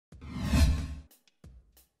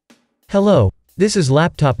Hello, this is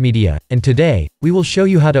Laptop Media, and today, we will show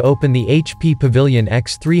you how to open the HP Pavilion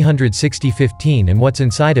X360 15 and what's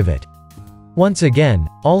inside of it. Once again,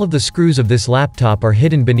 all of the screws of this laptop are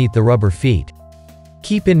hidden beneath the rubber feet.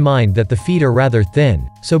 Keep in mind that the feet are rather thin,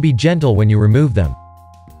 so be gentle when you remove them.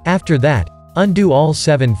 After that, undo all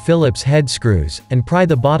 7 Phillips head screws, and pry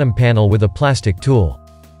the bottom panel with a plastic tool.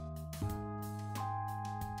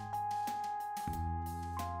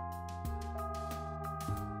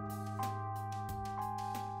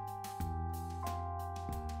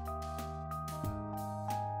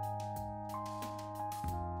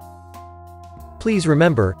 Please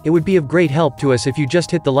remember, it would be of great help to us if you just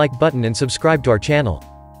hit the like button and subscribe to our channel.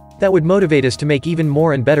 That would motivate us to make even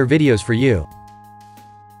more and better videos for you.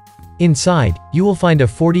 Inside, you will find a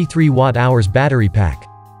 43 watt-hours battery pack.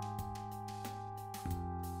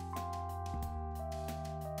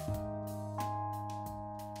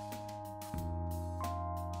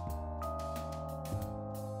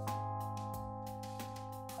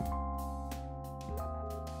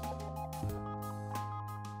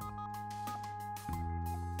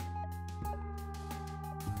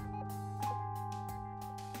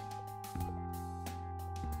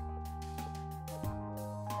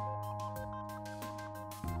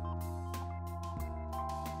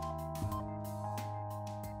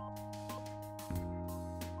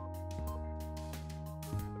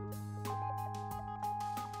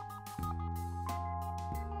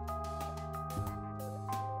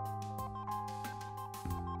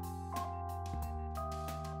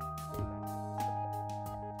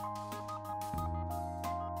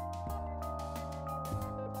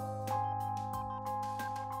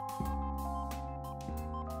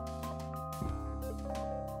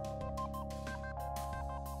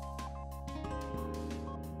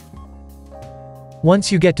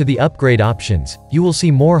 Once you get to the upgrade options, you will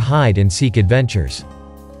see more hide-and-seek adventures.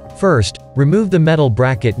 First, remove the metal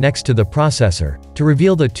bracket next to the processor, to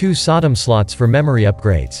reveal the 2 SODIMM slots for memory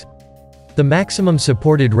upgrades. The maximum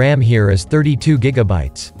supported RAM here is 32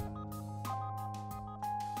 GB.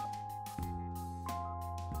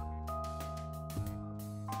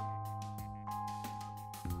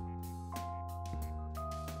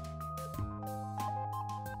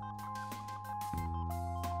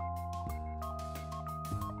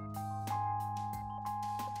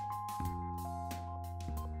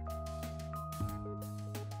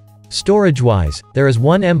 Storage-wise, there is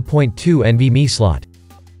one M.2 NVMe slot.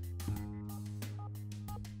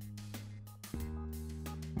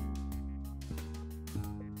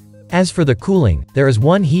 As for the cooling, there is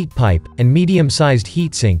one heat pipe, and medium-sized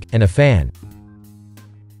heatsink, and a fan.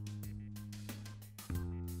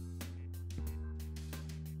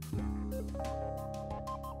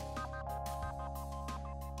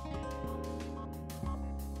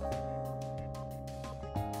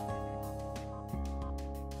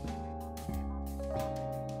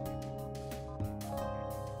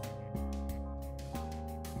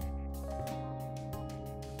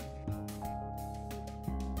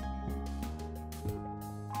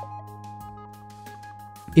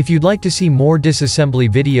 If you'd like to see more disassembly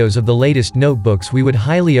videos of the latest notebooks, we would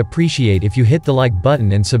highly appreciate if you hit the like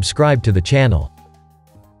button and subscribe to the channel.